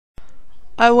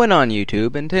I went on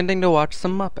YouTube intending to watch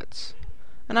some Muppets,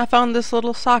 and I found this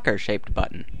little soccer-shaped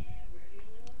button.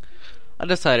 I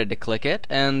decided to click it,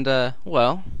 and,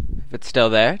 well, if it's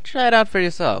still there, try it out for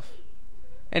yourself.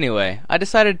 Anyway, I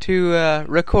decided to,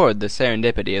 record the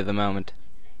serendipity of the moment.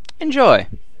 Enjoy!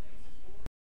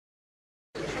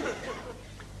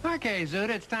 Okay, Zoot,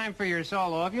 it's time for your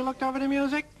solo. Have you looked over the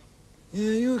music?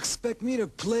 Yeah, you expect me to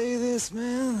play this,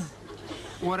 man?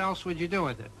 What else would you do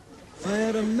with it? If I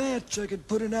had a match, I could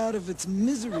put it out of its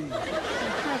misery.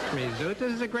 Trust me, Zoot,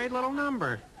 this is a great little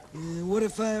number. Yeah, what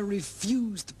if I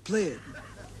refuse to play it?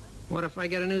 What if I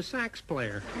get a new sax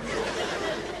player?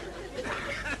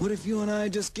 What if you and I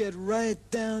just get right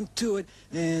down to it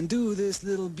and do this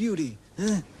little beauty,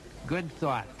 huh? Good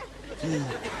thought. Yeah.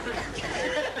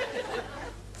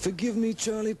 Forgive me,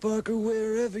 Charlie Parker,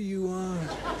 wherever you are.